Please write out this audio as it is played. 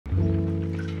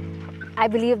I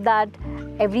believe that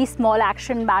every small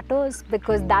action matters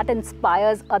because that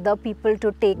inspires other people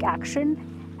to take action.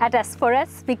 At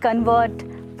S4S, we convert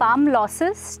farm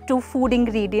losses to food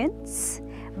ingredients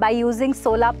by using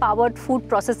solar-powered food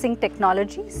processing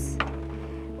technologies.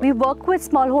 We work with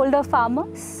smallholder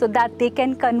farmers so that they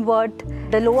can convert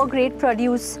the lower grade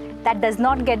produce that does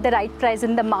not get the right price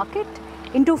in the market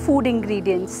into food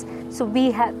ingredients. So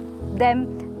we help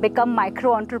them become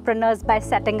micro-entrepreneurs by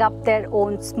setting up their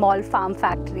own small farm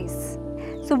factories.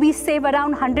 So we save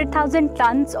around 100,000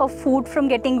 tons of food from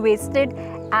getting wasted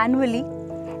annually.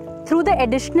 Through the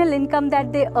additional income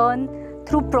that they earn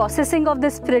through processing of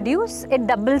this produce, it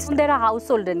doubles their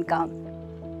household income.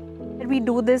 We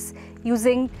do this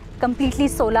using completely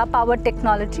solar-powered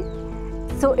technology.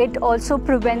 So it also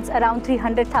prevents around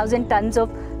 300,000 tons of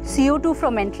CO2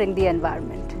 from entering the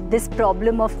environment. This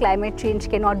problem of climate change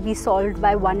cannot be solved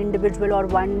by one individual or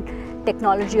one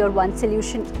technology or one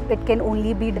solution. It can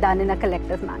only be done in a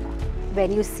collective manner.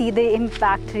 When you see the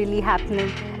impact really happening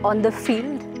on the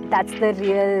field, that's the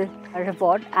real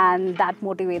reward, and that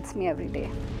motivates me every day.